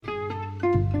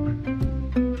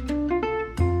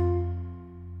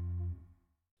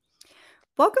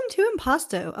Welcome to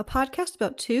Impasto, a podcast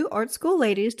about two art school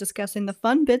ladies discussing the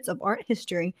fun bits of art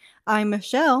history. I'm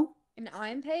Michelle. And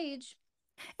I'm Paige.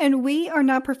 And we are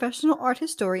now professional art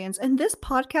historians, and this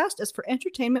podcast is for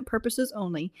entertainment purposes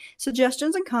only.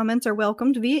 Suggestions and comments are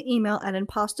welcomed via email at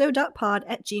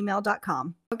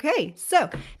impasto.pod@gmail.com. Okay, so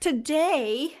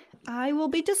today I will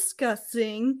be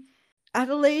discussing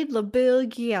Adelaide La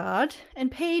Billiard.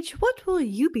 And Paige, what will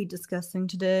you be discussing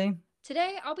today?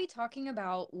 Today I'll be talking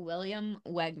about William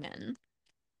Wegman.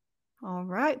 All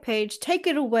right, Paige, take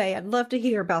it away. I'd love to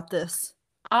hear about this.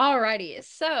 Alrighty,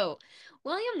 so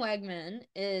William Wegman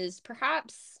is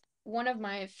perhaps one of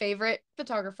my favorite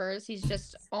photographers. He's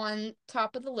just on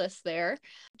top of the list there,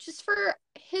 just for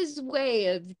his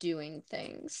way of doing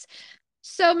things.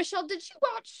 So, Michelle, did you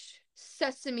watch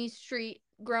Sesame Street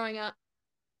growing up?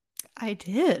 I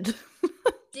did.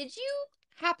 Did you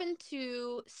happen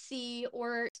to see,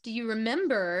 or do you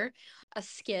remember a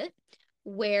skit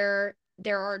where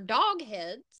there are dog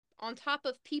heads on top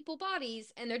of people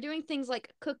bodies and they're doing things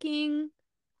like cooking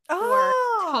or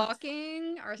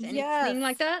talking or anything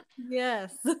like that?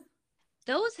 Yes.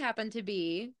 Those happen to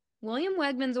be William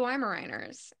Wegman's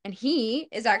Weimaraners, and he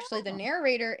is actually the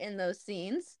narrator in those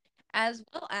scenes as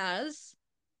well as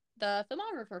the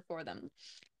filmographer for them.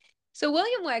 So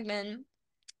William Wegman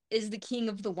is the king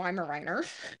of the Weimaraner,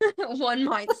 one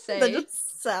might say. That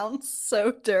just sounds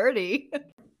so dirty.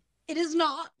 It is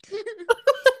not.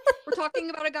 We're talking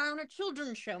about a guy on a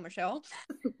children's show, Michelle.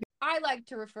 I like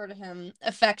to refer to him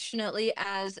affectionately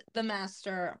as the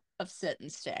master of sit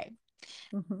and stay.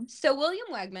 Mm-hmm. So William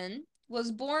Wegman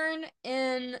was born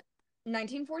in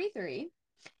 1943.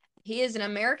 He is an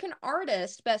American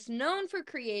artist best known for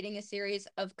creating a series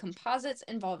of composites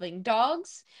involving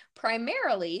dogs,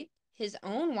 primarily his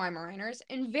own Weimaraners,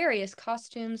 in various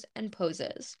costumes and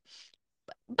poses.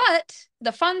 But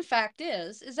the fun fact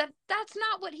is that that's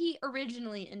not what he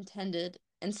originally intended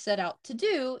and set out to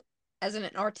do as an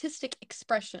artistic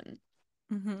expression.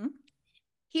 Mm-hmm.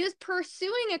 He was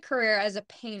pursuing a career as a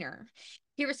painter.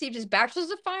 He received his Bachelor's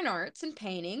of Fine Arts in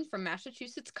painting from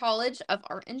Massachusetts College of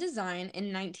Art and Design in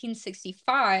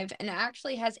 1965, and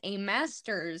actually has a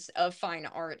Master's of Fine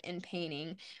Art in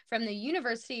painting from the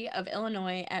University of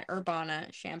Illinois at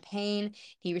Urbana-Champaign.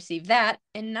 He received that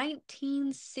in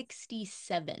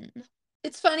 1967.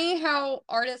 It's funny how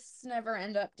artists never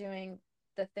end up doing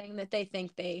the thing that they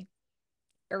think they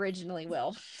originally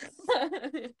will.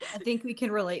 I think we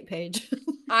can relate, Paige.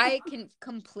 I can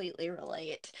completely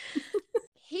relate.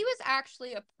 He was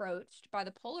actually approached by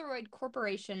the Polaroid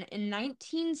Corporation in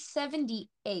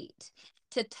 1978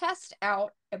 to test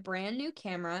out a brand new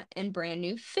camera and brand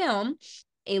new film,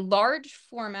 a large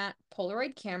format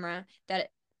Polaroid camera that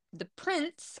the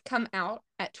prints come out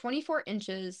at 24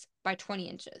 inches by 20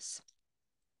 inches.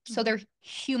 So they're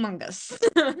humongous.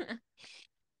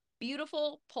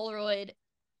 Beautiful Polaroid,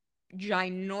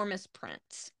 ginormous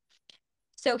prints.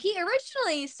 So he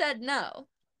originally said no.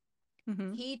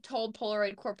 Mm-hmm. He told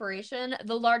Polaroid Corporation,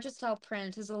 the largest style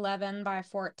print is 11 by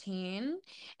 14,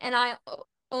 and I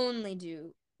only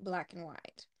do black and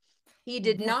white. He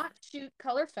did not shoot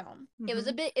color film.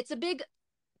 Mm-hmm. It's a big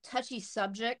touchy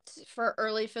subject for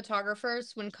early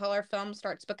photographers when color film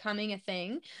starts becoming a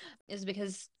thing, is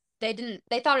because they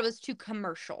thought it was too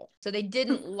commercial. So they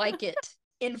didn't like it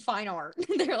in fine art.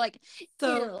 They're like,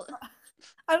 so ew.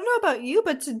 I don't know about you,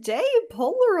 but today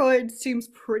Polaroid seems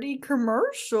pretty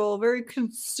commercial, very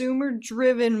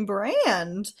consumer-driven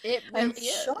brand. It really I'm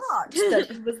shocked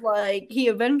that he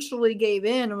eventually gave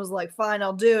in and was like, fine,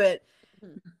 I'll do it.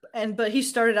 But he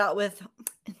started out with,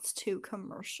 it's too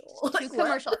commercial. Too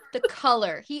commercial. The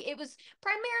color. It was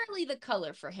primarily the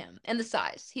color for him and the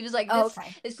size. He was like,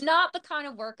 it's not the kind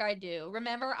of work I do.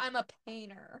 Remember, I'm a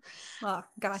painter. Oh,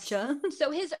 gotcha.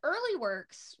 So his early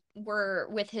works were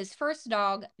with his first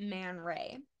dog, Man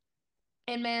Ray.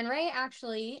 And Man Ray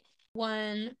actually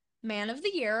won Man of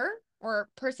the Year, or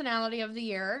Personality of the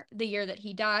year that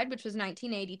he died, which was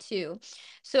 1982.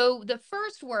 So the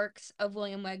first works of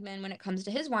William Wegman when it comes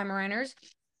to his Weimaraners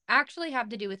actually have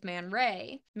to do with Man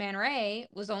Ray. Man Ray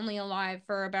was only alive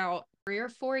for about 3 or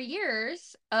 4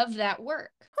 years of that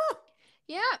work. Huh.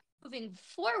 Yeah. Moving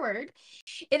forward,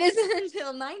 it isn't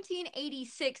until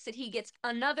 1986 that he gets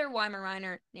another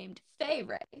Weimaraner named Fay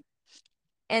Ray.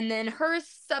 And then her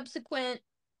subsequent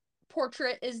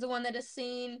portrait is the one that is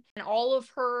seen, and all of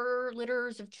her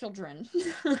litters of children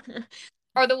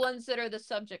are the ones that are the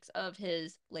subjects of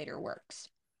his later works.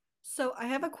 So I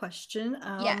have a question.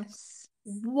 Yes.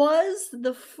 Was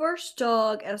the first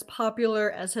dog as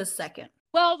popular as his second?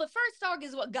 Well, the first dog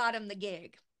is what got him the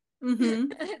gig.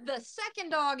 Mm-hmm. The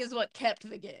second dog is what kept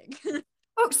the gig.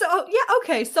 Yeah,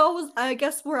 okay. So I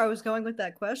guess where I was going with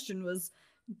that question was,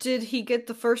 did he get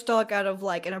the first dog out of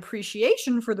like an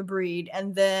appreciation for the breed,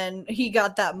 and then he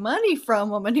got that money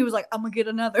from him, and he was like, "I'm gonna get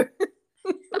another."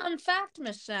 Fun fact,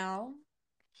 Michelle,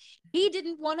 he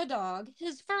didn't want a dog.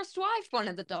 His first wife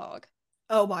wanted the dog.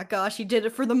 Oh my gosh, he did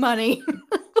it for the money.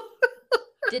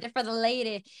 Did it for the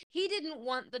lady. He didn't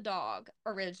want the dog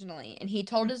originally, and he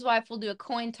told his wife, we'll do a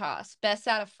coin toss, best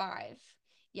out of 5.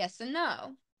 Yes and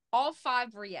no. All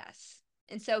 5 were yes.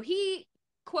 And so he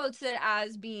quotes it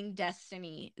as being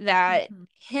destiny, that Mhm.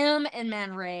 him and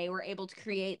Man Ray were able to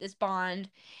create this bond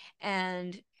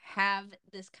and have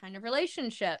this kind of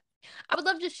relationship. I would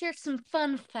love to share some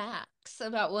fun facts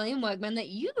about William Wegman that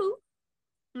you,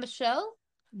 Michelle,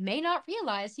 may not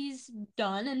realize he's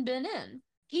done and been in.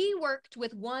 He worked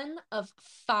with one of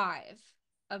 5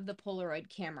 of the Polaroid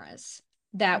cameras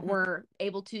that Mhm. were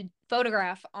able to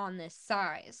photograph on this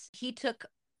size. He took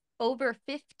over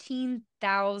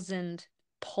 15,000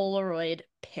 Polaroid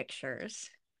pictures.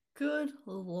 Good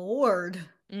lord.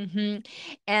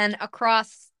 And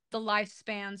across the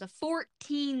lifespans of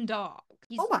 14 dogs.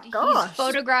 Oh my He's gosh.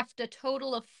 photographed a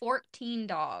total of 14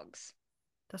 dogs.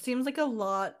 That seems like a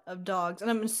lot of dogs. And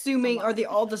I'm It's a assuming, are lot. they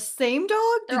all the same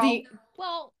dog? They're Did all, he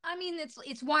well, I mean, it's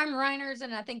Weimaraners,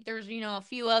 and I think there's, a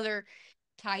few other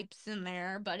types in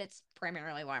there, but it's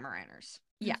primarily Weimaraners.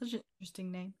 Yeah, That's such an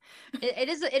interesting name.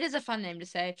 it is a fun name to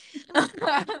say.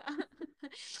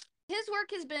 His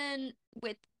work has been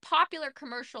with popular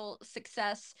commercial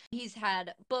success. He's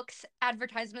had books,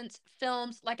 advertisements,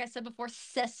 films. Like I said before,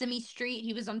 Sesame Street.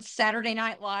 He was on Saturday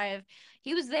Night Live.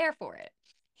 He was there for it.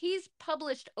 He's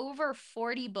published over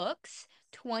 40 books,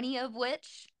 20 of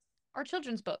which are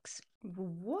children's books. Yep,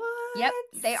 What?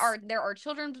 there are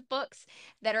children's books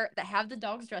that have the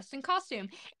dogs dressed in costume,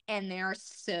 and they are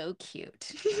so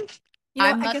cute.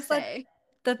 I I must guess that say.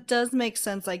 that does make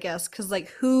sense, I guess, because like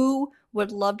who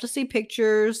would love to see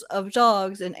pictures of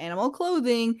dogs in animal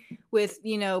clothing with,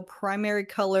 primary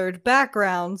colored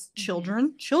backgrounds?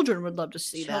 Mhm. Children would love to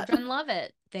see that. Children love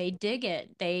it. They dig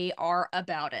it. They are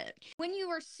about it. When you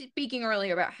were speaking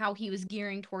earlier about how he was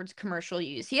gearing towards commercial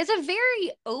use, he has a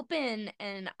very open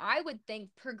and, I would think,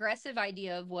 progressive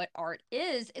idea of what art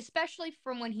is, especially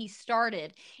from when he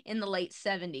started in the late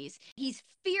 70s. He's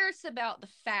fierce about the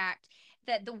fact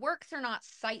that the works are not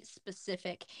site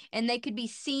specific, and they could be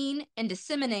seen and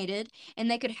disseminated, and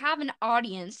they could have an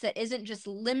audience that isn't just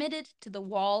limited to the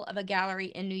wall of a gallery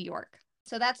in New York.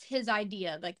 So that's his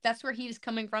idea. Like, that's where he was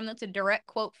coming from. That's a direct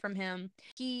quote from him.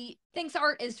 He thinks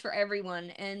art is for everyone,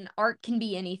 and art can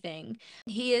be anything.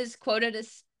 He is quoted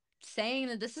as saying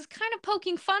that this is kind of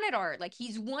poking fun at art. Like,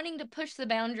 he's wanting to push the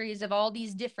boundaries of all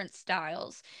these different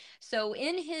styles. So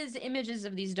in his images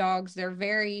of these dogs,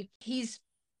 he's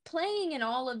playing in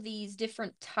all of these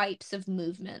different types of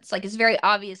movements. Like, it's very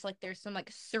obvious, like there's some like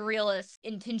surrealist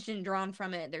intention drawn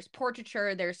from it. There's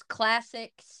portraiture, there's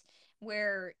classics,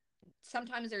 where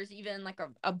sometimes there's even like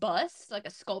a bust, like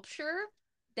a sculpture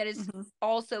that is Mhm.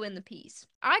 also in the piece.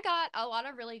 I got a lot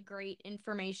of really great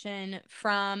information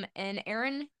from an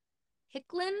Aaron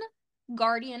Hicklin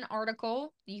Guardian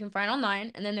article that you can find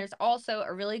online. And then there's also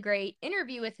a really great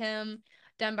interview with him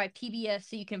done by PBS,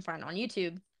 so you can find on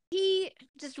YouTube. He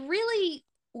just really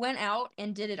went out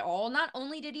and did it all. Not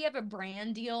only did he have a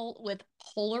brand deal with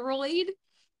Polaroid,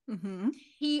 Mhm.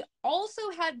 he also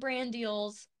had brand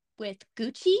deals with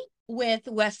Gucci, with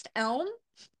West Elm,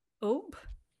 Oop.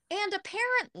 and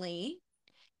apparently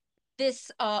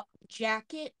this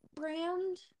jacket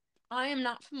brand I am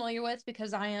not familiar with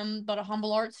because I am but a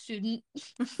humble art student.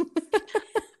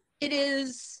 It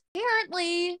is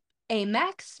apparently a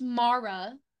Max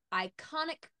Mara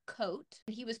iconic coat.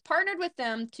 He was partnered with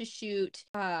them to shoot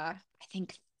I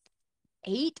think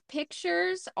 8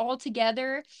 pictures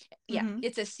altogether. Yeah, Mhm.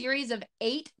 it's a series of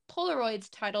 8 Polaroids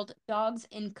titled Dogs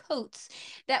in Coats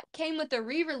that came with a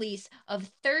re-release of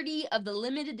 30 of the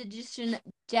limited edition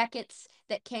jackets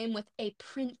that came with a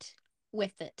print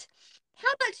with it.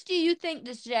 How much do you think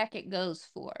this jacket goes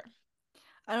for?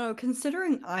 I don't know,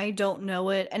 considering I don't know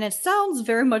it, and it sounds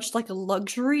very much like a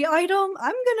luxury item,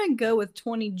 I'm gonna go with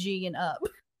 20G and up.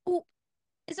 Oh,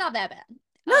 it's not that bad.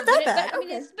 Not But that bad. I mean,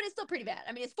 Okay. it's still pretty bad.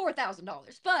 I mean, it's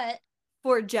 $4,000, but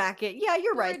For a jacket. Yeah,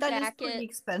 you're for a right. That is pretty jacket,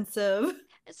 expensive.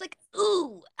 it's like,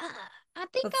 ooh, I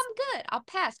think That's I'm good. I'll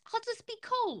pass. I'll just be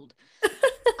cold.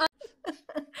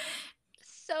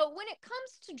 So when it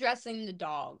comes to dressing the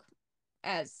dog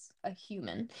as a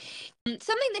human,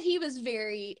 something that he was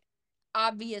very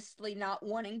obviously not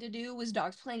wanting to do was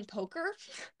dogs playing poker.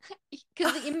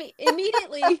 Because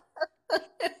immediately,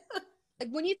 like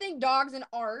when you think dogs and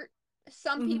art,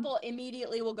 some Mhm. people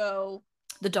immediately will go,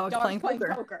 The dogs Dogs playing playing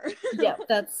poker. poker. Yeah,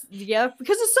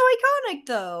 because it's so iconic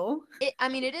though. I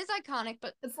mean, it is iconic,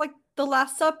 but It's like The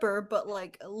Last Supper, but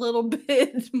like a little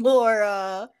bit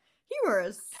more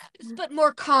humorous. but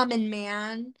more common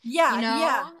man. You Yeah,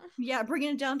 yeah. know? Yeah, bringing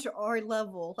it down to our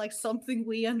level, like something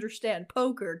we understand.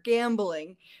 Poker,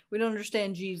 gambling. We don't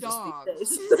understand Jesus Dogs.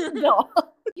 these days. No.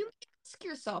 You ask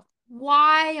yourself,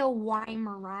 why a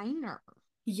Weimaraner?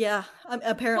 Yeah,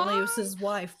 apparently it was Why? his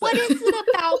wife, but What is it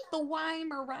about the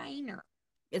Weimaraner?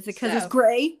 is it because he's So,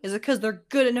 gray? Is it because they're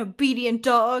good and obedient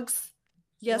dogs?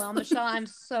 Yes. well, Michelle, I'm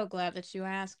so glad that you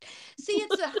asked. See,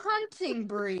 it's a hunting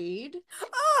breed.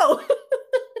 Oh!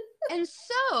 And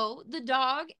so the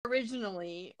dog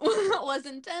originally was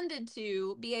intended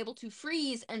to be able to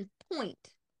freeze and point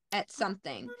at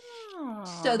something.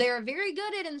 So Aw. they're very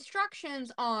good at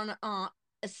instructions on a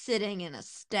sitting and a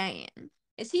staying.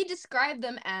 As he described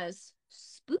them as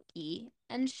spooky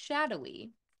and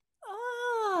shadowy.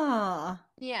 Ah.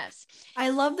 Yes. I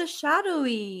love the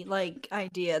shadowy like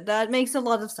idea. That makes a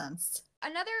lot of sense.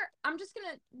 I'm just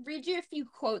gonna read you a few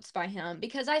quotes by him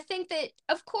because I think that,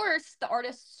 of course, the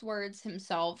artist's words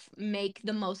himself make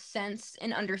the most sense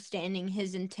in understanding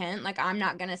his intent. Like, I'm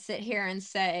not gonna sit here and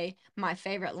say my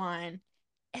favorite line,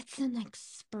 it's an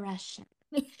expression.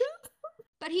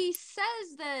 But he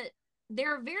says that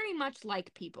they're very much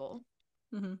like people,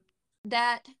 Mhm.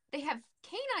 that they have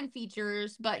canine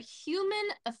features but human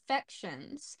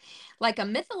affections, like a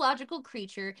mythological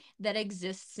creature that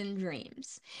exists in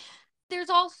dreams. There's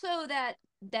also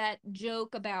that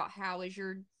joke about how is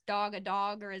your dog a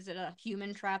dog or is it a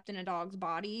human trapped in a dog's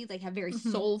body? They have very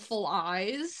Mhm. soulful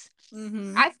eyes.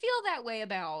 Mhm. I feel that way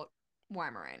about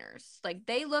Weimaraners. Like,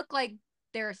 they look like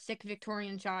they're a sick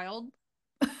Victorian child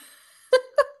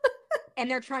and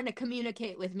they're trying to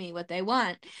communicate with me what they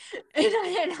want.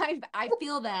 I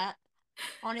feel that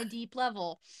on a deep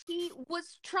level. He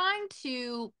was trying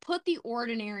to put the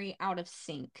ordinary out of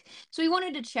sync. So he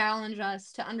wanted to challenge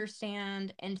us to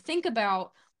understand and think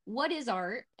about what is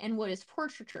art and what is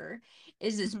portraiture.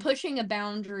 Is this Mhm. pushing a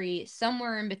boundary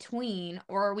somewhere in between,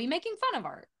 or are we making fun of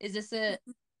art? Is this a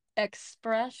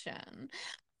expression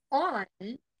on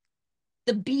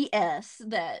the BS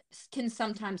that can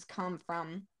sometimes come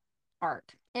from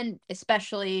art, and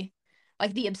especially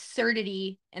like the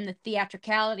absurdity and the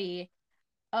theatricality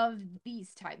of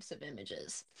these types of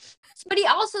images. But he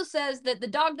also says that the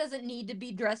dog doesn't need to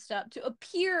be dressed up to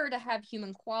appear to have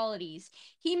human qualities.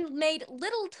 He made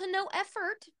little to no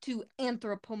effort to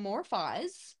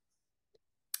anthropomorphize.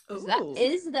 Ooh.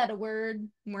 Is that a word?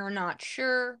 We're not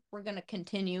sure. We're going to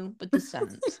continue with the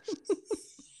sentence.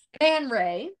 Man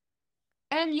Ray,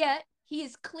 and yet he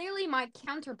is clearly my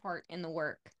counterpart in the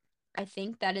work. I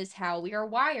think that is how we are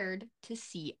wired to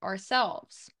see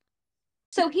ourselves.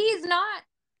 So he's not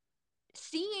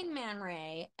seeing Man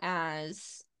Ray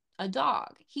as a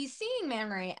dog. He's seeing Man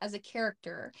Ray as a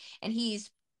character, and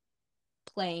he's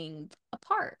playing a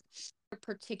part. A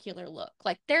particular look.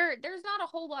 Like, there's not a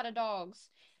whole lot of dogs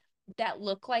that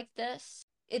look like this.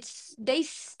 They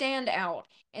stand out,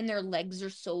 and their legs are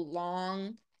so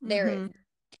long. They're Mhm.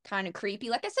 kind of creepy.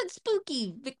 Like I said,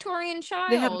 spooky Victorian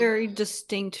They have child. very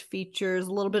distinct features,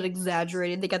 a little bit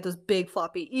exaggerated. They got those big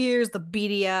floppy ears, the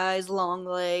beady eyes, long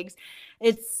legs.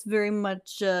 It's very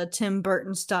much a Tim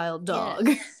Burton style dog.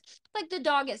 Yes. Like, the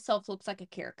dog itself looks like a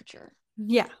caricature.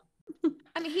 Yeah.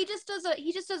 I mean, he just does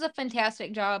a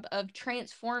fantastic job of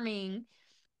transforming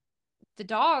the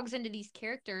dogs into these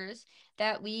characters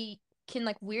that we can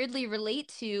like weirdly relate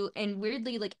to and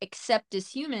weirdly like accept as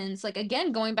humans. Like,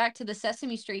 again, going back to the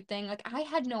Sesame Street thing, like, I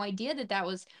had no idea that that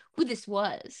was who this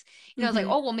was. I was like,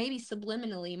 Mhm. oh well, maybe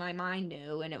subliminally my mind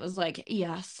knew, and it was like,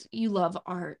 yes, you love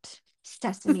art,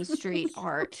 Sesame Street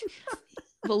art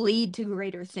will lead to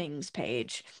greater things,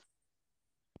 Paige.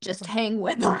 Just hang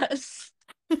with us.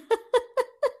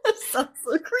 Sounds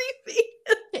so creepy.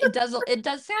 It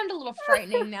does sound a little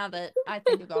frightening now that I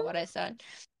think about what I said.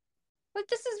 Like,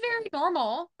 this is very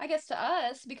normal, I guess, to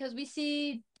us because we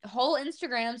see whole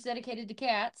Instagrams dedicated to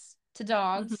cats, to Mhm.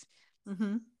 dogs,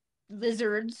 Mhm.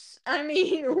 lizards. I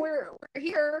mean, we're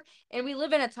here and we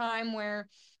live in a time where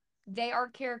they are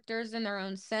characters in their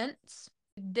own sense.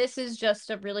 This is just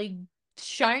a really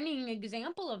shining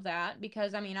example of that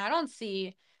because, I mean, I don't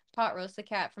see Pot Roast the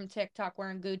cat from TikTok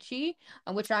wearing Gucci,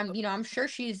 which I'm sure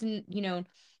she's,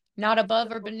 not above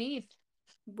or So beneath.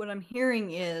 what I'm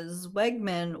hearing is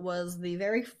Wegman was the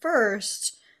very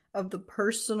first of the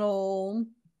personal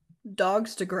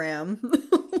dogstagram.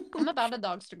 I'm about a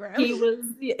Dogstagram.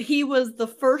 He was the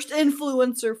first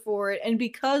influencer for it, and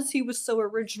because he was so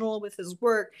original with his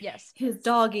work, Yes. his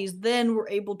doggies then were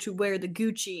able to wear the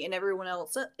Gucci, and everyone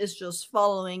else is just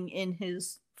following in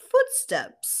his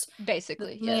footsteps.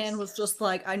 Basically, This man yes. was just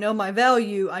like, I know my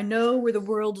value, I know where the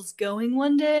world is going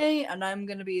one day, and I'm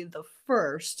gonna be the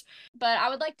first. But I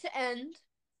would like to end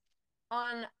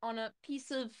on a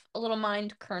piece of a little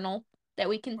mind kernel that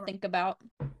we can think about.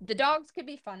 The dogs could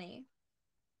be funny,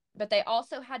 but they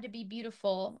also had to be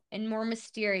beautiful and more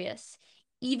mysterious,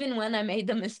 even when I made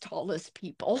them as tall as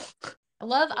people. I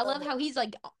love how he's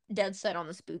like dead set on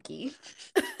the spooky.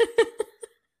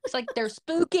 It's like they're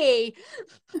spooky.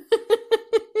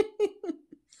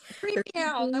 Creep me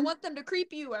out. I want them to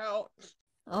creep you out.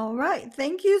 All right.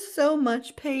 Thank you so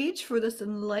much, Paige, for this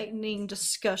enlightening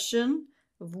discussion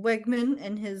of Wegman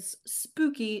and his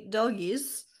spooky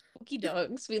doggies. Spooky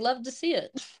dogs. We love to see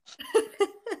it.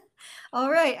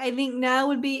 All right. I think now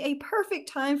would be a perfect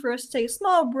time for us to take a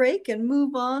small break and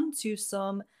move on to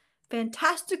some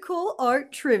fantastical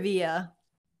art trivia.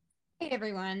 Hey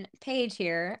everyone, Paige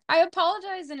here. I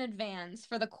apologize in advance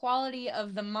for the quality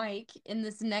of the mic in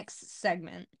this next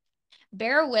segment.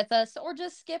 Bear with us or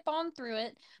just skip on through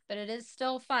it, but it is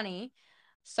still funny.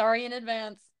 Sorry in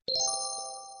advance.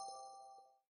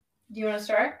 Do you want to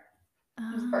start?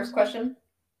 The first question?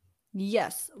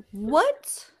 Yes.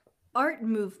 What art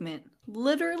movement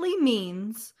literally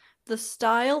means the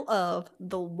style of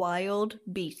the wild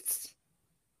beasts?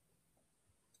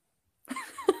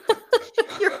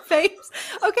 Your face.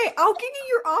 Okay, I'll give you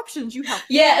your options. You have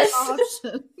Yes.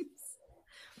 options.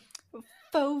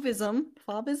 Fauvism.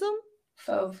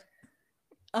 Fauve.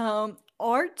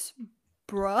 Art.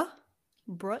 Brut.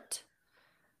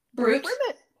 Brute.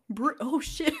 Oh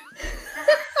shit.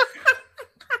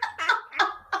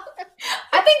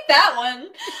 I think that one.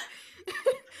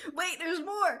 Wait, there's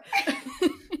more.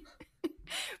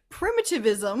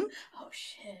 Primitivism. Oh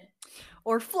shit.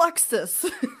 Or Fluxus.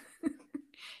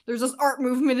 There's this art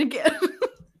movement again.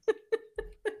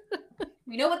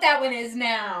 We know what that one is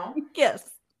now. Yes.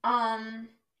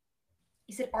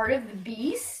 Is it Art of the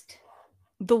Beast?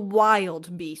 The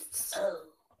wild beasts. Oh.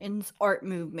 In art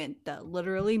movement that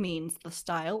literally means the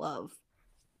style of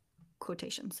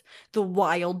quotations. The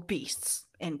wild beasts.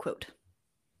 End quote.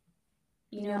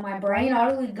 You know, my brain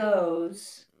audibly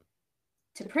goes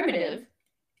to primitive,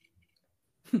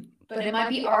 but it might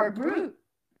be Art Brute.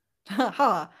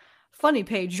 Haha. Funny,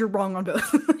 Paige, you're wrong on both.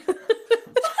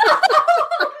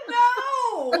 Oh,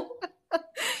 no!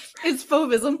 It's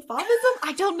Fauvism. Fauvism?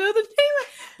 I don't know the name,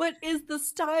 but is the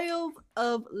style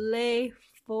of Les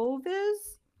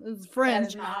Fauves, is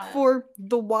French, for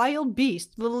the wild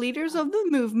beast. The leaders of the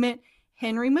movement,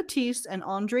 Henri Matisse and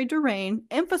Andre Derain,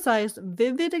 emphasized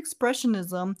vivid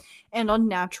expressionism and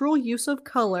unnatural use of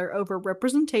color over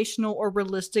representational or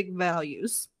realistic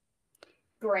values.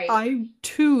 Great. I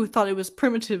too thought it was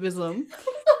primitivism,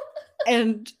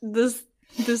 and this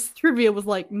trivia was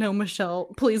like, no, Michelle,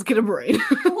 please get a brain.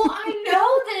 Well, I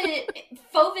know that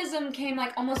Fauvism came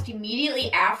like almost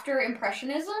immediately after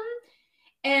Impressionism,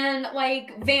 and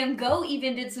like Van Gogh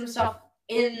even did some stuff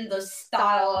in the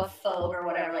style of Fauve or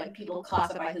whatever. Like people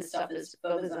classify his stuff as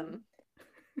Fauvism.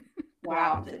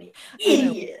 Wow, I'm an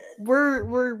idiot.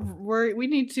 We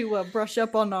need to brush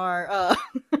up on our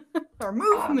our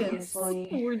movements.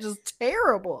 Obviously. We're just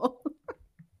terrible.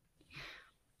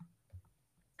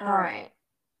 All right.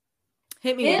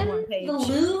 Hit me In with one, Paige. the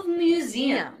Louvre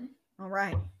Museum, All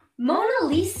right. Mona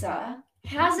Lisa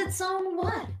has its own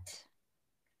what?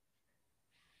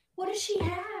 What does she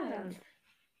have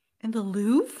In the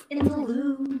Louvre? in the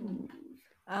Louvre?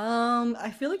 I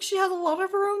feel like she has a lot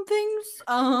of her own things.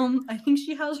 I think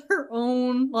she has her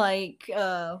own, like,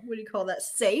 what do you call that?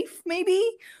 Safe, maybe?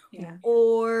 Yeah.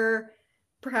 Or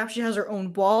perhaps she has her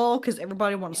own wall because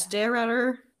everybody wants to stare at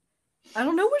her. I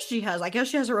don't know what she has. I guess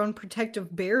she has her own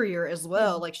protective barrier as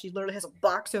well. Like, she literally has a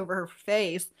box over her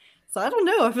face. So I don't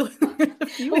know. I feel like there's a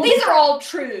few. Well, these are all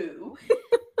true.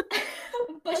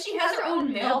 But she has her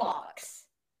own mailbox.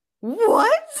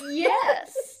 What?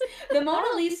 Yes. The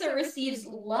Mona Lisa receives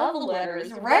love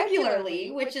letters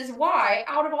regularly, which is why,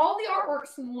 out of all the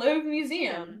artworks in the Louvre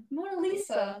Museum, Mona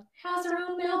Lisa has her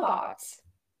own mailbox.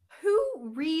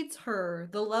 Who reads her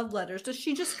the love letters? Does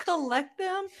she just collect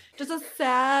them? Does a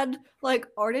sad, like,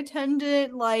 art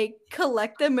attendant, like,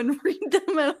 collect them and read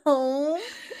them at home?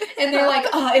 And they're like,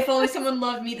 oh, if only someone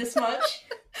loved me this much.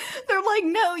 They're like,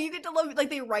 no, you get to love it. Like,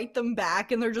 they write them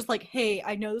back and they're just like, hey,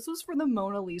 I know this was for the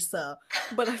Mona Lisa,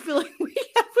 but I feel like we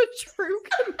have a true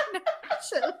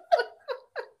connection.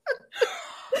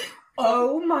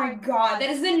 Oh my god, that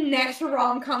is the next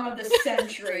rom-com of the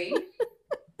century.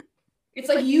 It's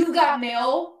like you got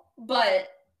mail, but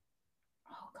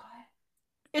oh god,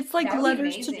 It's like that would be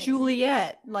Letters to amazing.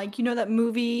 Juliet. Like, you know that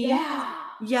movie? Yeah.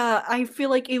 Yeah, I feel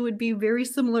like it would be very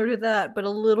similar to that, but a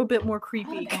little bit more I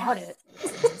creepy. got it.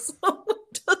 Someone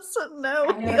doesn't know.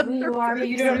 I know who you are, but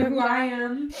you don't know who I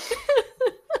am.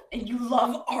 And you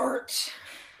love art.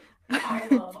 I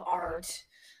love art.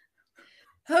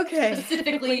 Okay.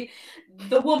 Specifically,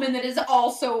 the woman that is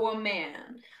also a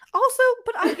man. Also,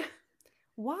 but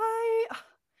why?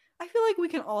 I feel like we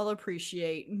can all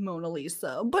appreciate Mona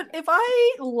Lisa, but if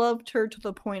I loved her to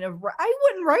the point of, I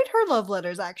wouldn't write her love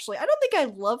letters, actually. I don't think I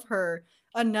love her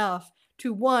enough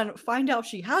to, one, find out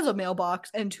she has a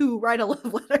mailbox, and two, write a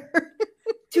love letter.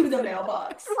 To the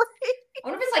mailbox. Right? I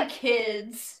wonder if it's like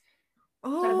kids.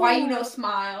 Oh. Like, why you no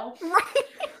smile? Right.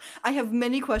 I have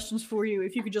many questions for you.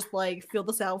 If you could just like fill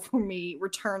this out for me,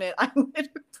 return it, I would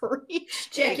appreciate.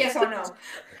 Check yes or no.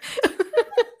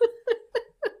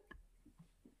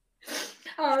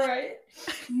 All right.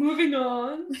 Moving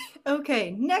on.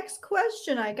 Okay, next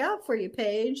question I got for you,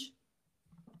 Paige.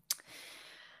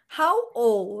 How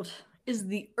old is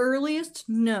the earliest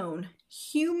known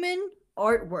human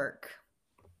artwork?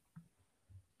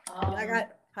 I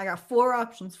got 4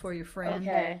 options for you, friend.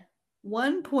 Okay.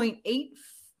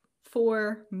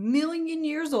 1.84 million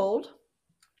years old,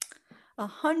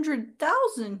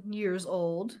 100,000 years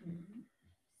old,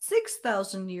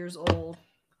 6,000 years old,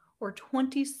 or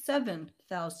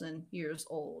 27,000 years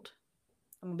old.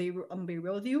 I'm gonna be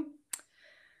real with you.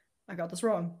 I got this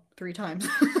wrong 3 times.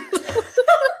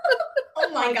 Oh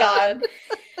my god.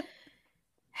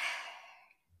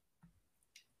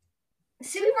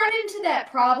 See, we run into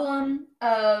that problem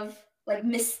of like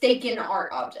mistaken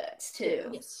art objects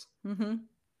too. Yes. Mm-hmm.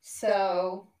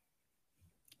 So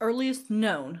Earliest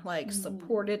known, like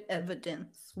supported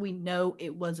evidence. We know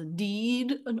it was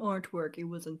indeed an artwork. It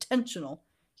was intentional.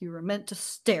 You were meant to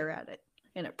stare at it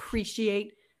and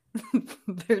appreciate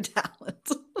their talent.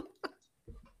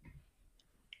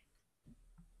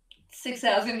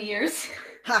 6,000 years.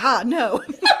 Haha, no.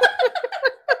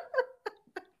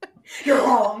 You're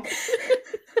wrong.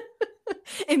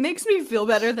 It makes me feel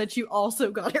better that you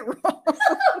also got it wrong.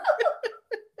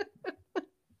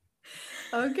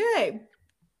 Okay.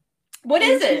 What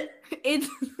is it? It's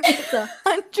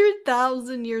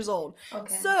 100,000 years old.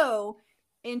 Okay. So,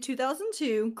 in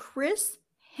 2002, Chris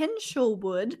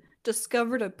Henshelwood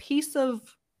discovered a piece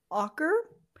of ochre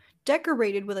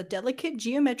decorated with a delicate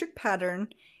geometric pattern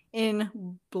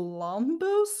in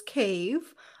Blombos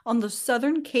Cave on the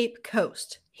southern Cape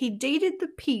Coast. He dated the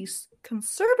piece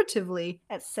conservatively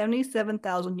at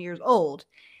 77,000 years old.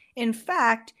 In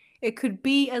fact, it could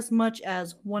be as much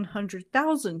as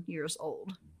 100,000 years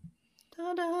old.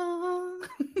 Ta-da!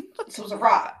 This was a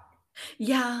rock.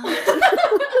 Yeah.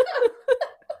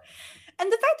 And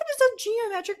the fact that it's a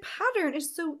geometric pattern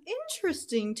is so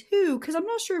interesting too, because I'm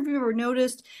not sure if you've ever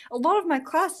noticed, a lot of my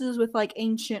classes with like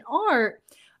ancient art,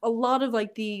 a lot of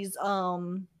like these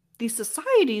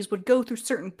societies would go through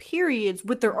certain periods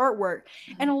with their artwork,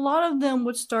 and a lot of them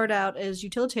would start out as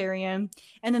utilitarian,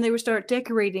 and then they would start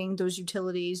decorating those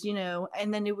utilities, you know,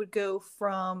 and then it would go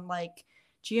from like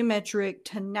geometric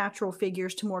to natural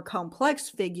figures to more complex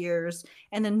figures,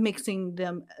 and then mixing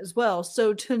them as well.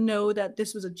 So to know that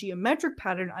this was a geometric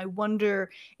pattern, I wonder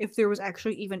if there was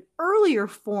actually even earlier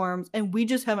forms and we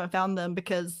just haven't found them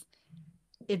because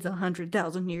it's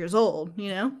 100,000 years old, you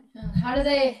know? How do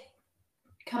they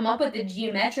come up with the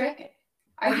geometric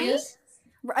ideas?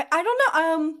 Right? I don't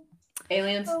know.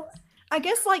 Aliens. I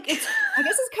guess it's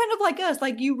kind of like us.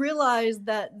 Like, you realize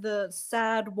that the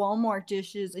sad Walmart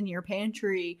dishes in your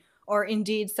pantry are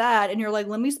indeed sad, and you're like,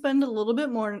 let me spend a little bit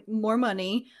more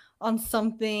money on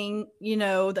something, you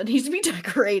know, that needs to be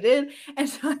decorated. And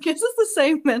so I guess it's the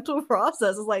same mental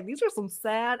process. It's like, these are some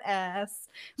sad ass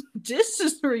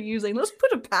dishes we're using. Let's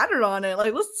put a pattern on it.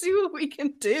 Like, let's see what we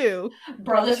can do.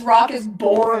 Bro, this rock is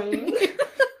boring.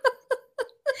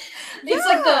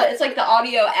 It's like the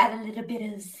audio add a little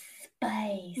bit of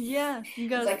spice. Yeah, you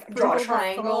gotta like draw a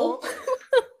triangle.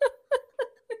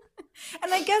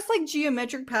 And I guess like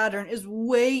geometric pattern is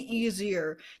way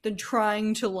easier than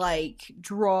trying to like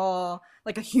draw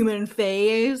like a human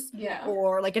face, yeah,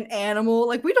 or like an animal.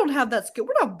 Like, we don't have that skill.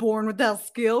 We're not born with that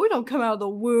skill. We don't come out of the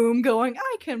womb going,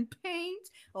 I can paint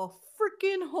a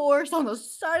freaking horse on the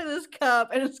side of this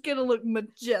cup and it's gonna look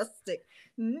majestic.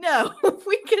 No,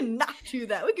 we cannot do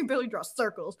that. We can barely draw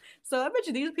circles. So I bet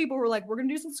you these people were like, we're gonna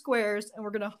do some squares and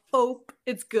we're gonna hope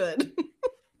it's good.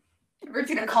 We're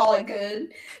gonna call it good.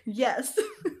 Yes.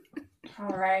 All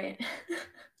right.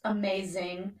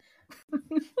 Amazing.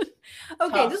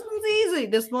 Okay, Tough. this one's easy.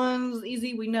 This one's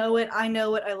easy. We know it. I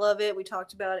know it. I love it. We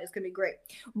talked about it. It's going to be great.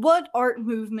 What art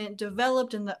movement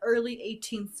developed in the early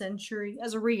 18th century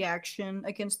as a reaction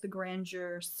against the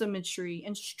grandeur, symmetry,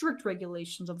 and strict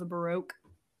regulations of the Baroque?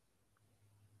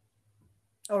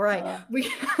 All right.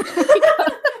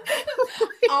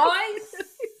 I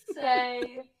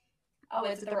say,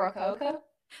 is it the Rococo?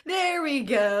 There we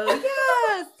go.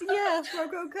 Yes,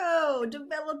 Rococo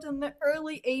developed in the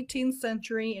early 18th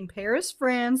century in Paris,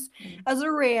 France, as a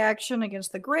reaction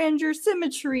against the grandeur,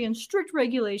 symmetry, and strict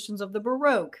regulations of the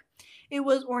Baroque. It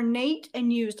was ornate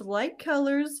and used light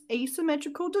colors,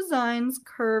 asymmetrical designs,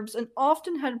 curves, and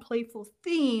often had playful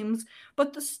themes,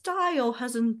 but the style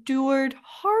has endured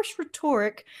harsh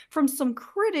rhetoric from some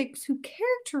critics who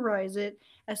characterize it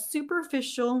as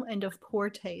superficial and of poor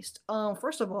taste.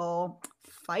 First of all,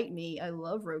 fight me. I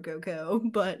love Rococo,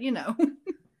 but moving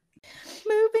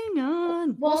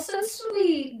on. Well, since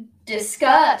we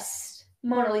discussed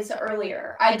Mona Lisa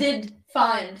earlier, I did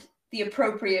find the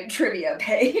appropriate trivia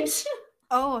page.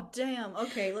 Oh, damn.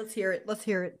 Okay, let's hear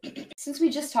it. Since we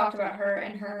just talked about her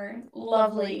and her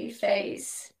lovely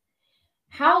face,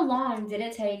 how long did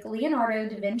it take Leonardo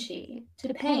da Vinci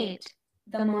to paint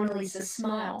the Mona Lisa's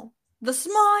smile? The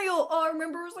smile. Oh, I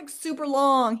remember it was super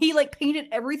long. He painted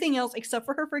everything else except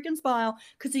for her freaking smile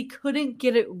because he couldn't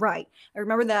get it right. I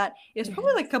remember that. It was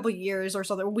probably a couple years or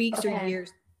something, weeks or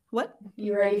years. What?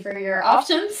 You ready for your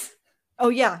options? Oh,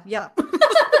 yeah.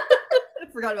 I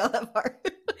forgot about that part.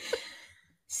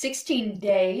 16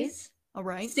 days. All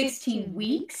right. 16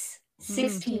 weeks.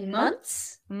 16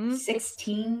 months.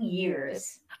 16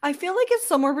 years. I feel like it's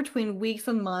somewhere between weeks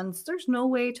and months. There's no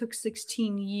way it took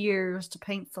 16 years to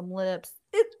paint some lips.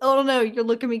 I don't know. You're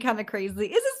looking at me kind of crazy.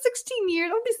 Is it 16 years?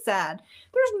 Don't be sad.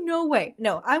 There's no way.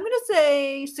 No, I'm going to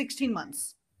say 16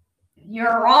 months.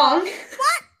 You're wrong.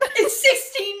 What? It's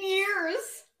 16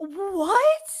 years.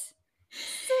 What?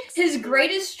 His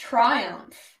greatest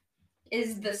triumph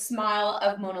is the smile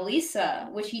of Mona Lisa,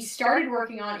 which he started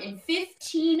working on in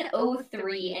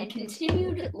 1503 and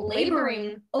continued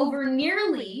laboring over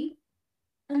nearly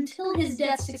until his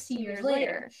death 16 years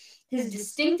later. His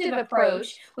distinctive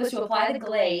approach was to apply the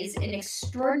glaze in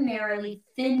extraordinarily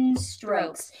thin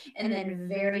strokes and then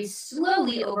very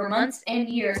slowly over months and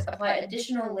years apply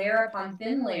additional layer upon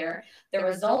thin layer. The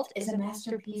result is a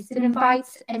masterpiece that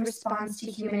invites and responds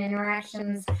to human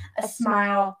interactions, a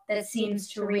smile that seems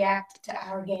to react to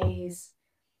our gaze.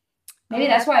 Maybe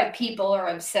that's why people are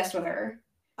obsessed with her.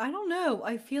 I don't know.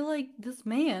 I feel like this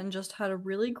man just had a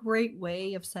really great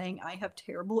way of saying, I have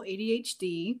terrible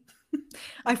ADHD.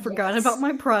 I forgot about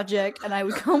my project, and I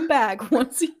would come back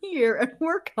once a year and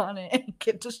work on it and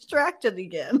get distracted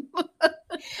again.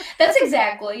 That's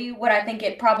exactly what I think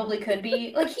it probably could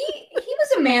be. He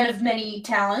was a man of many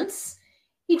talents.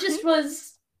 He just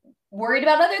was worried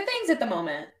about other things at the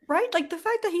moment. Right? The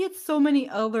fact that he had so many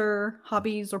other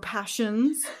hobbies or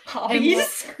passions.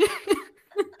 Hobbies?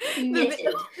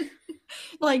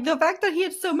 The fact that he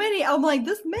had so many, I'm like,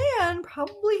 this man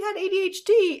probably had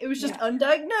ADHD. It was just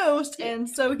undiagnosed, and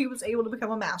so he was able to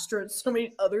become a master at so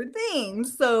many other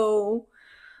things. So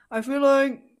I feel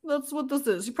like that's what this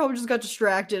is. He probably just got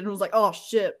distracted and was like, oh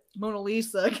shit, Mona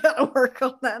Lisa, I gotta work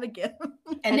on that again.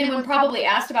 And then when probably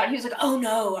asked about it, he was like, oh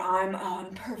no,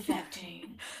 I'm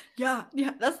perfecting. Yeah,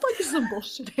 that's some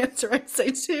bullshit answer I'd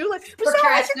say too.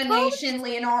 Procrastination,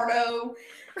 Leonardo.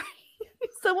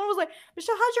 Someone was like,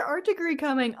 Michelle, how's your art degree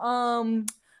coming?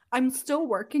 I'm still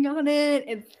working on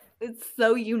it. It's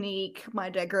so unique, my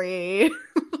degree.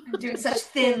 I'm doing such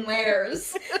thin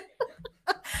layers.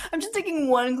 I'm just taking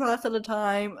one class at a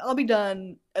time. I'll be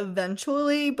done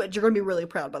eventually, but you're going to be really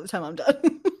proud by the time I'm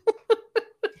done.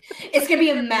 It's going to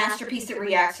be a masterpiece that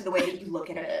reacts to the way that you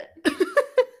look at it.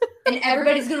 And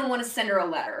everybody's going to want to send her a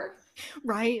letter.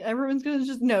 Right? Everyone's going to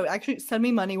just, no, actually send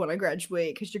me money when I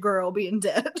graduate because your girl will be in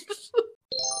debt.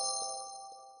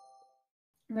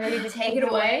 Ready to take it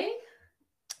away?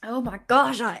 Oh my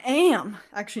gosh, I am.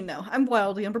 Actually, no, I'm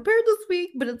wildly unprepared this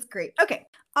week, but it's great. Okay,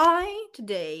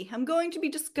 today am going to be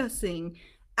discussing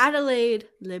Adelaide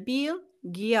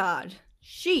Lebel-Guiard.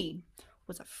 She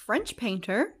was a French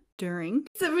painter during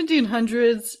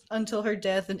 1700s until her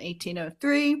death in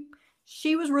 1803.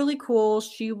 She was really cool.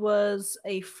 She was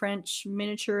a French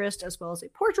miniaturist as well as a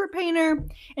portrait painter,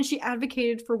 and she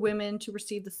advocated for women to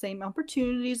receive the same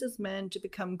opportunities as men to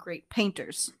become great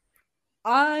painters.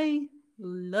 I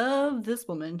love this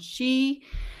woman.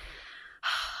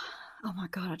 Oh my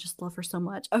god, I just love her so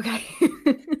much. Okay.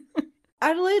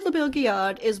 Adelaide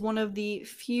LaBelle-Guiard is one of the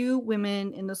few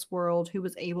women in this world who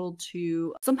was able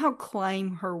to somehow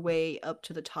climb her way up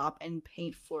to the top and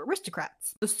paint for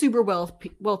aristocrats, the super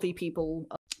wealthy people.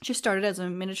 She started as a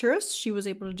miniaturist. She was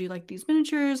able to do like these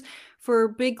miniatures for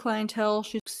big clientele.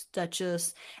 She's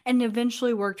Duchess, and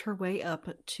eventually worked her way up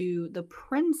to the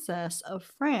Princess of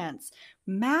France,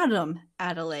 Madame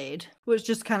Adelaide. It was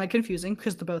just kind of confusing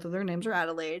because both of their names are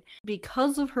Adelaide.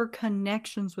 Because of her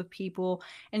connections with people,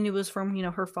 and it was from,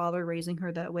 her father raising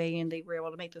her that way, and they were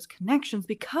able to make those connections.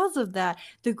 Because of that,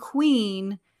 the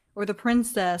queen or the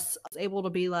princess was able to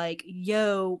be like,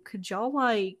 yo, could y'all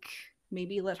like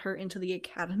maybe let her into the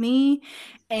academy?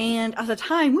 And at the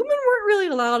time, women weren't really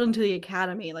allowed into the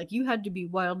academy. Like, you had to be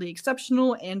wildly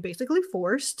exceptional and basically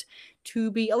forced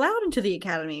to be allowed into the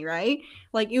academy, right?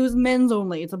 Like, it was men's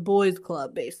only. It's a boys'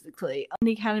 club, basically.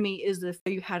 The academy is if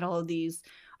you had all of these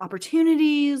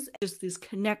opportunities, just these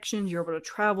connections, you're able to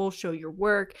travel, show your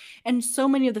work. And so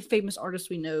many of the famous artists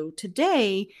we know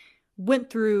today went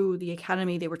through the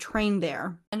academy. They were trained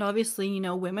there. And obviously,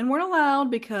 women weren't allowed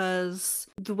because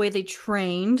the way they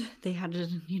trained, they had to,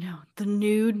 the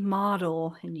nude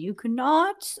model, and you could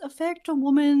not affect a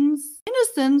woman's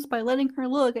innocence by letting her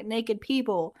look at naked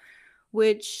people,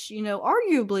 which,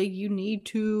 arguably you need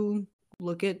to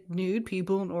look at nude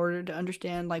people in order to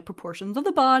understand like proportions of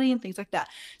the body and things like that.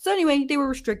 So anyway, they were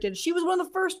restricted. She was one of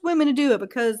the first women to do it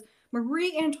because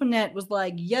Marie Antoinette was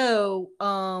like, yo,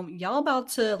 y'all about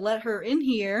to let her in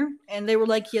here? And they were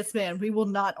like, yes, ma'am, we will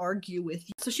not argue with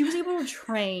you. So she was able to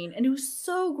train, and it was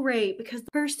so great because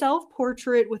her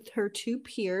self-portrait with her two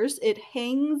peers, it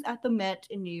hangs at the Met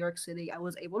in New York City. I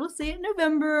was able to see it in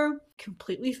November.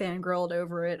 Completely fangirled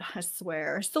over it, I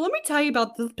swear. So let me tell you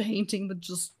about this painting that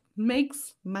just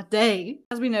makes my day.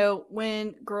 As we know,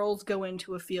 when girls go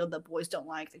into a field that boys don't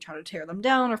like, they try to tear them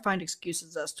down or find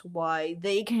excuses as to why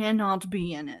they cannot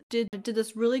be in it. Did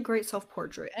this really great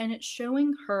self-portrait, and it's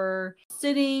showing her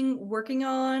sitting, working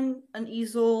on an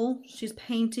easel. She's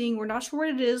painting. We're not sure what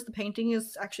it is. The painting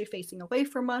is actually facing away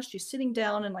from us. She's sitting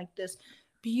down in like this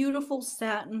beautiful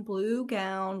satin blue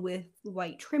gown with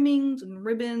white trimmings and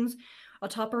ribbons.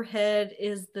 Atop her head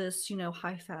is this,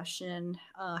 high fashion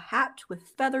hat with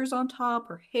feathers on top.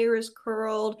 Her hair is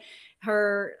curled.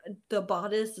 The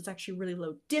bodice is actually really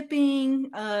low dipping.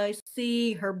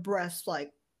 See her breasts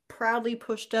like proudly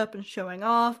pushed up and showing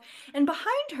off. And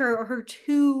behind her are her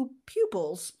two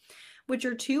pupils, which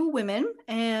are two women.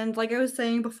 And like I was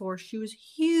saying before, she was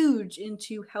huge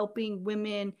into helping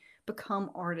women become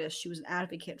artists. She was an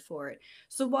advocate for it.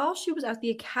 So while she was at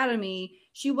the academy,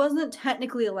 she wasn't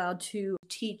technically allowed to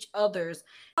teach others.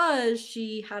 Because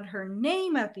she had her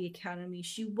name at the academy,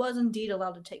 she was indeed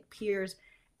allowed to take peers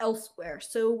elsewhere.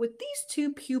 So with these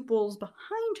two pupils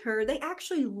behind her, they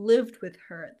actually lived with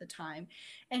her at the time.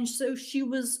 And so she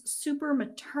was super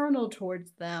maternal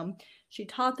towards them. She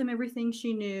taught them everything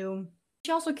she knew.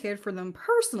 She also cared for them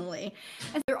personally.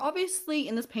 And they're obviously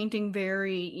in this painting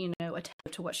very,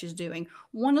 attentive to what she's doing.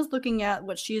 One is looking at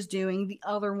what she is doing. The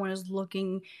other one is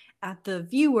looking at the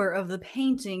viewer of the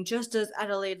painting, just as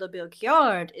Adelaide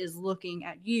LaBelle-Guiard is looking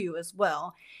at you as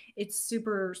well. It's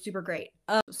super, super great.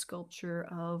 A sculpture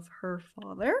of her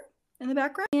father in the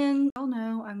background. And y'all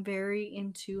know I'm very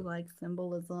into like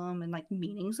symbolism and like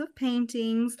meanings of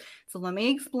paintings. So let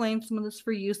me explain some of this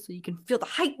for you so you can feel the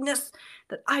hypeness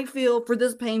that I feel for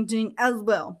this painting as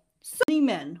well. So many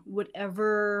men would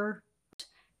ever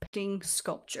painting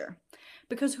sculpture,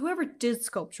 because whoever did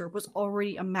sculpture was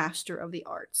already a master of the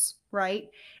arts, right?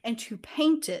 And to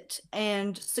paint it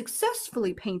and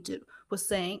successfully paint it was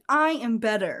saying, I am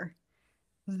better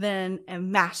than a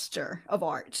master of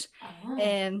art. Oh.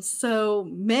 And so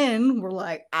men were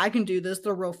like, I can do this.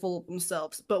 They're real full of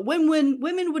themselves. But when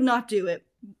women would not do it,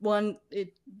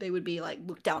 they would be like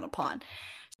looked down upon.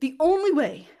 The only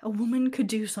way a woman could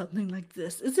do something like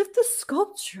this is if the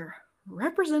sculpture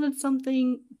represented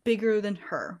something bigger than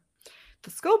her. The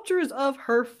sculpture is of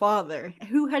her father,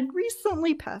 who had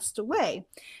recently passed away.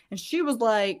 And she was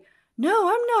like, no,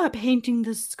 I'm not painting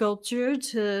this sculpture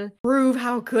to prove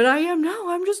how good I am. No,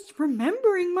 I'm just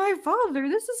remembering my father.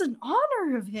 This is an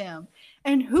honor of him.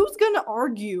 And who's going to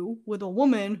argue with a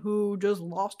woman who just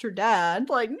lost her dad?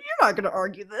 Like, you're not going to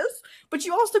argue this. But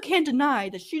you also can't deny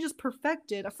that she just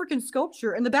perfected a freaking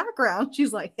sculpture in the background.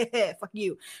 She's like, hey, fuck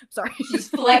you. Sorry. She's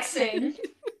flexing.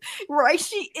 Right,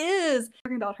 she is.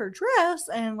 Talking about her dress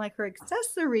and like her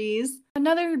accessories.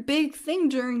 Another big thing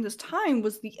during this time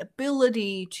was the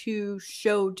ability to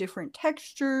show different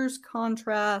textures,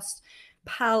 contrast,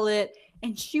 palette,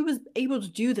 And she was able to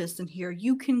do this in here.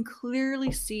 You can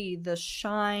clearly see the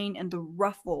shine and the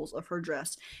ruffles of her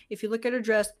dress. If you look at her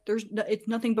dress, it's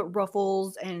nothing but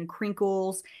ruffles and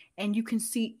crinkles, and you can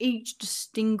see each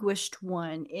distinguished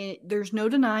one. There's no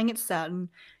denying it's satin.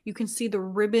 You can see the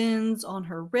ribbons on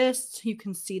her wrists. You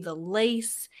can see the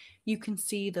lace. You can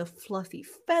see the fluffy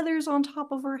feathers on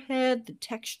top of her head, the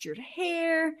textured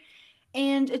hair.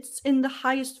 And it's in the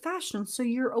highest fashion, so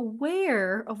you're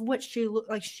aware of what she looks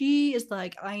like. She is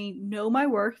like, I know my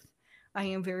worth. I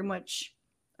am very much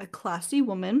a classy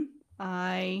woman.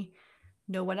 I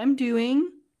know what I'm doing.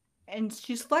 And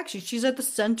she's flexing. She's at the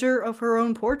center of her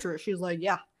own portrait. She's like,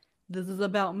 yeah, this is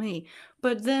about me.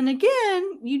 But then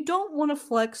again, you don't want to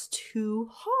flex too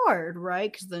hard, right?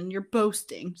 Because then you're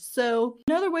boasting. So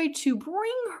another way to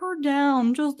bring her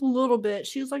down just a little bit,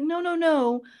 she's like,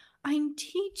 no. I'm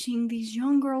teaching these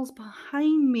young girls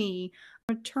behind me,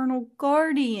 maternal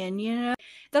guardian, you know?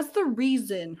 That's the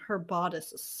reason her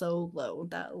bodice is so low,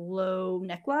 that low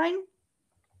neckline.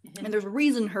 Mm-hmm. And there's a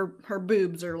reason her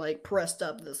boobs are like pressed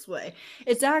up this way.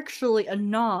 It's actually a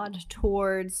nod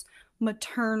towards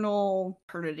maternal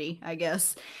paternity, I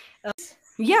guess.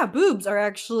 Yeah, boobs are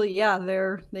actually,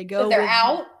 they go. So they're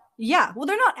out? Yeah, well,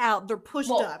 they're not out. They're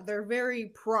pushed up. They're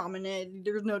very prominent.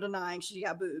 There's no denying she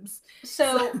got boobs. So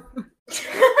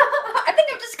I think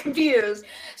I'm just confused.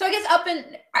 So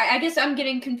I guess I'm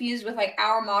getting confused with like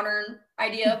our modern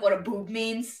idea of what a boob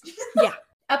means. Yeah.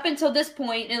 Up until this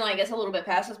point, and I guess a little bit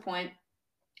past this point,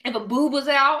 if a boob was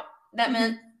out, that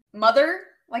meant mother,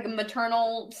 like a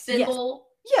maternal symbol.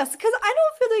 Yes, because I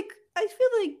feel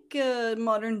like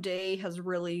modern day has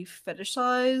really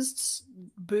fetishized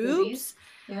boobs.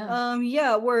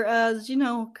 Yeah. Whereas,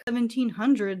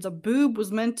 1700s, a boob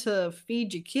was meant to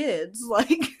feed your kids,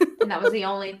 like. And that was the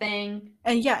only thing.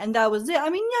 And that was it. I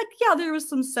mean, there was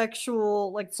some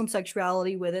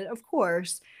sexuality with it, of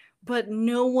course, but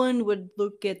no one would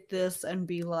look at this and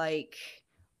be like,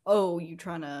 "Oh, you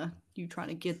trying to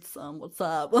get some? What's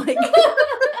up?" Like.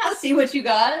 I see what you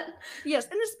got. Yes,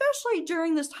 and especially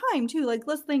during this time too. Like,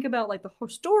 let's think about like the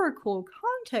historical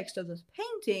context of this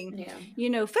painting.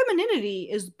 Yeah. Femininity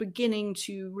is beginning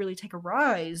to really take a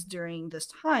rise during this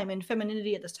time, and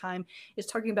femininity at this time is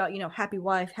talking about happy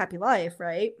wife, happy life,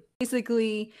 right?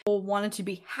 Basically, people wanted to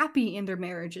be happy in their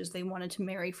marriages. They wanted to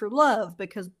marry for love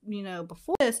because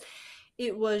before this,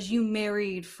 it was you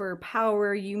married for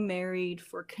power, you married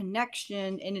for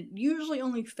connection, and it usually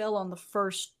only fell on the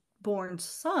first born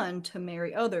son to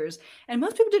marry others, and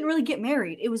most people didn't really get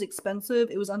married. It was expensive,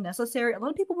 it was unnecessary. A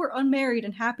lot of people were unmarried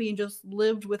and happy and just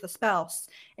lived with a spouse,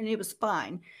 and it was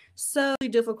fine. So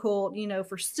difficult,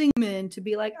 for single men to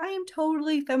be like, I am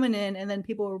totally feminine, and then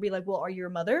people will be like, well, are you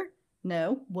a mother?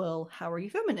 No. Well, how are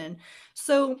you feminine?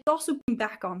 So also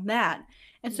back on that.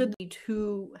 And so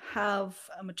to have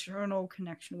a maternal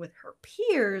connection with her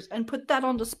peers and put that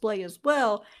on display as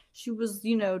well, she was,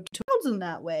 to in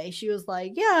that way. She was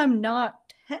like, yeah, I'm not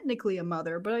technically a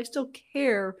mother, but I still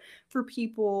care for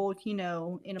people, in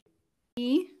a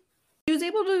way. She was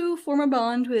able to form a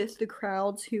bond with the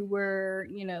crowds who were,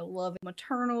 loving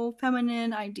maternal,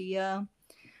 feminine idea,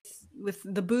 with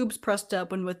the boobs pressed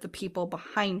up and with the people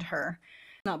behind her.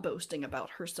 Not boasting about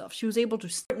herself. She was able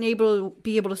to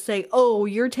be able to say, oh,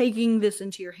 you're taking this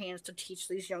into your hands to teach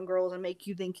these young girls and make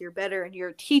you think you're better and you're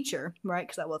a teacher, right?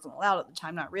 Because that wasn't allowed at the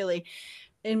time, not really.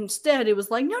 Instead, it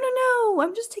was like, no,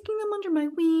 I'm just taking them under my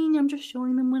wing. I'm just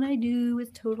showing them what I do.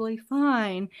 It's totally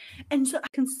fine. And so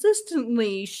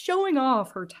consistently showing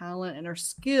off her talent and her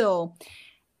skill,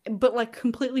 but like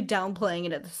completely downplaying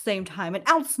it at the same time and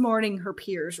outsmarting her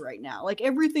peers right now. Like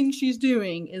everything she's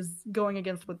doing is going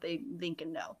against what they think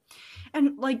and know.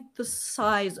 And like the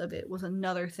size of it was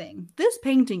another thing. This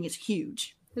painting is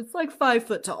huge. It's like 5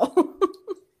 foot tall.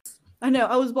 I know,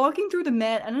 I was walking through the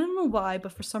Met, and I don't know why,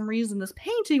 but for some reason this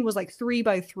painting was like 3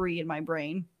 by 3 in my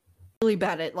brain. Really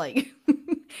bad at like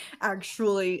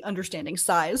actually understanding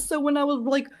size. So when I was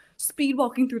like speed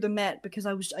walking through the Met, because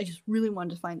I just really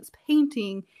wanted to find this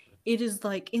painting, it is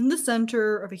like in the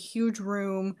center of a huge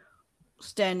room,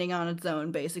 standing on its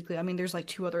own, basically. I mean, there's like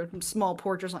 2 other small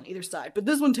portraits on either side, but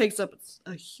this one takes up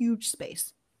a huge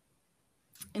space.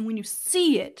 And when you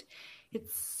see it,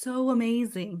 it's so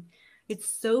amazing. It's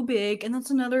so big, and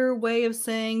that's another way of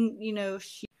saying,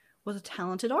 she was a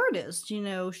talented artist.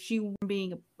 She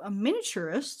being a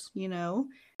miniaturist,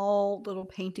 all little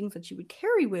paintings that you would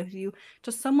carry with you,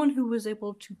 to someone who was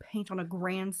able to paint on a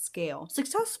grand scale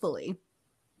successfully.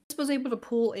 This was able to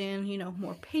pull in,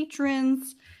 more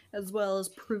patrons, as well as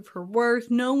prove her worth.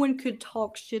 No one could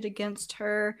talk shit against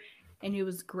her. and it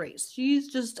was great.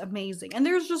 She's just amazing. And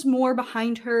there's just more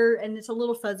behind her, and it's a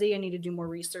little fuzzy. I need to do more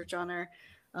research on her.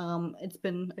 It's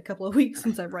been a couple of weeks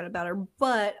since I've read about her,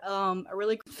 but a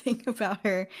really cool thing about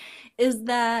her is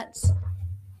that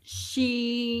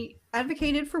she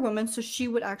advocated for women, so she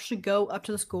would actually go up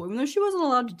to the school, even though she wasn't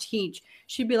allowed to teach.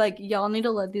 She'd be like, y'all need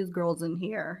to let these girls in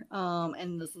here,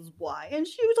 and this is why. And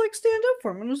she would like stand up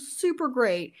for them, and it was super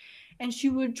great. And she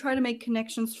would try to make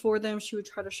connections for them. She would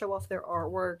try to show off their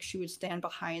artwork. She would stand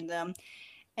behind them.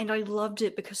 And I loved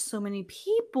it because so many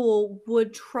people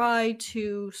would try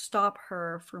to stop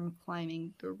her from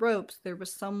climbing the ropes. There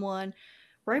was someone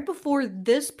right before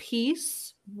this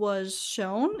piece was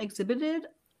shown, exhibited,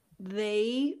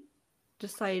 they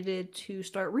decided to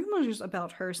start rumors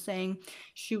about her, saying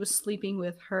she was sleeping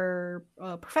with her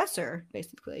professor,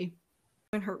 basically.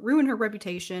 Ruin her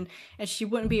reputation, and she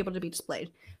wouldn't be able to be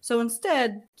displayed. So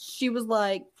instead, she was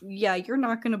like, yeah, you're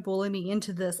not going to bully me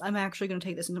into this. I'm actually going to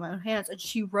take this into my own hands. And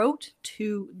she wrote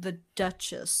to the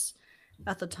Duchess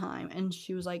at the time, and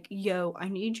she was like, yo, I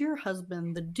need your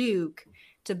husband, the Duke,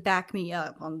 to back me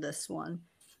up on this one.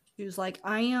 She was like,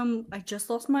 I just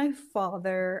lost my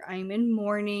father. I'm in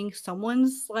mourning.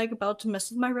 Someone's like about to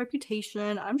mess with my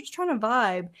reputation. I'm just trying to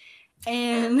vibe.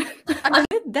 And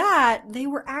with that, they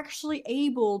were actually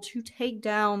able to take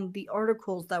down the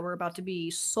articles that were about to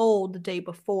be sold the day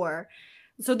before.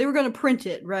 So they were going to print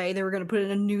it, right? They were going to put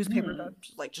it in a newspaper to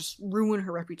like just ruin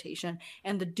her reputation.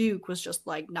 And the Duke was just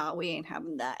like, nah, we ain't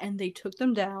having that. And they took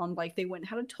them down. Like they went and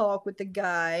had a talk with the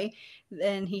guy.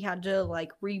 Then he had to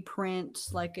like reprint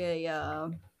like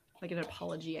an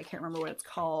apology. I can't remember what it's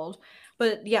called.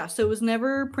 But yeah, so it was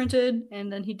never printed,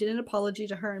 and then he did an apology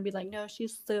to her and be like, no,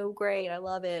 she's so great. I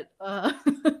love it.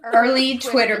 Early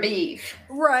Twitter beef.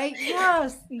 Right.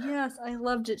 Yes. Yes. I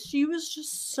loved it. She was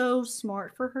just so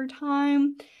smart for her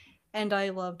time, and I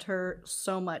loved her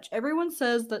so much. Everyone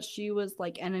says that she was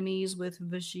like enemies with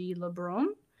Vichy Lebrun.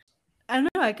 I don't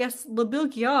know. I guess La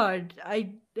Billiard.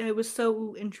 I was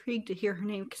so intrigued to hear her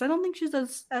name because I don't think she's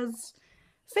as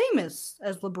famous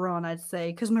as Lebrun, I'd say,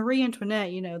 because Marie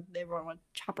Antoinette, you know, everyone would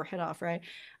chop her head off, right?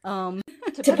 To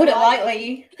put it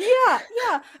lightly. Yeah.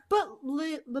 But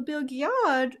La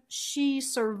Billiard, she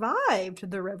survived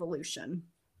the revolution.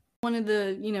 One of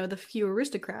the, the few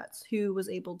aristocrats who was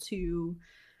able to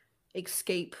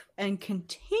escape and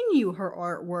continue her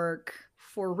artwork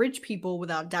for rich people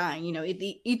without dying.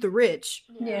 Eat the rich.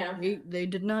 Yeah. They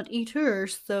did not eat her,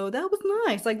 so that was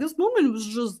nice. Like, this woman was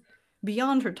just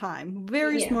beyond her time.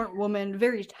 Very smart woman,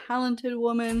 very talented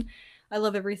woman. I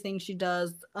love everything she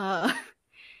does.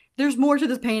 There's more to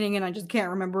this painting and I just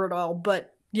can't remember it all,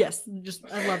 but yes,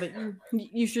 I love it.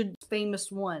 You should.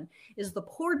 Famous one is the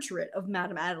portrait of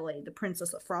Madame Adelaide, the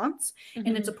Princess of France,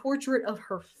 and it's a portrait of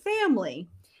her family.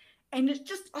 And it's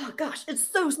just, oh gosh, it's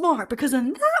so smart because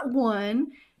in that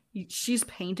one, she's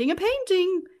painting a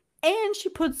painting and she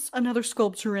puts another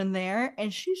sculpture in there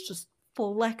and she's just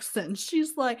flexing.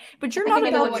 She's like, but you're not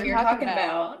about what you're talking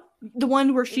about. The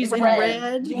one where she's in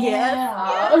red.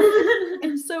 Yeah. Yes.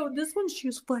 And so this one,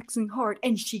 she's flexing hard,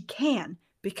 and she can,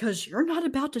 because you're not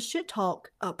about to shit talk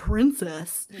a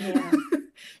princess. Yeah.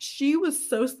 She was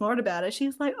so smart about it.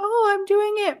 She's like, oh, I'm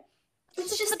doing it.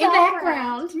 It's just in the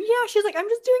background. Yeah, she's like, I'm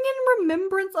just doing it in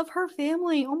remembrance of her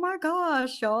family. Oh my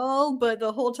gosh, y'all. But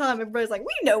the whole time, everybody's like,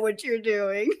 we know what you're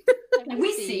doing.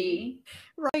 We see.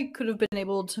 I could have been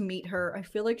able to meet her. I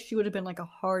feel like she would have been like a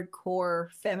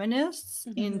hardcore feminist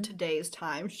in today's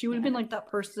time. She would have been like that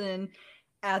person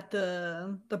at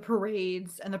the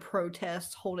parades and the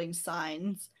protests holding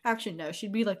signs. Actually, no,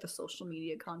 she'd be like the social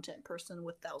media content person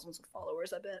with thousands of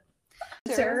followers, I bet.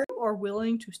 Sir, are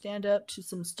willing to stand up to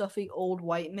some stuffy old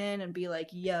white men and be like,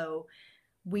 yo,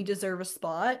 we deserve a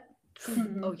spot.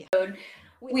 Oh yeah.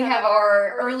 We have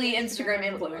our early Instagram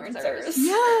influencers.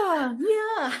 Yeah.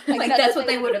 Like that's what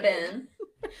they would have been.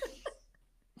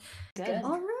 Good.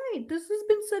 All right. This has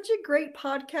been such a great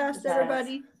podcast,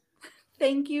 everybody.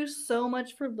 Thank you so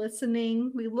much for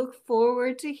listening. We look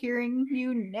forward to hearing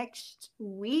you next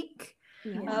week.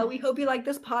 Yeah. We hope you like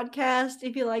this podcast.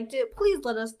 If you liked it, please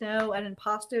let us know at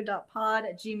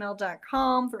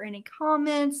impasto.pod@gmail.com for any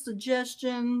comments,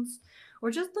 suggestions,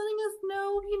 or just letting us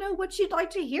know, what you'd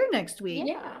like to hear next week.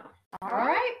 Yeah. All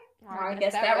right. I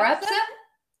guess that wraps up.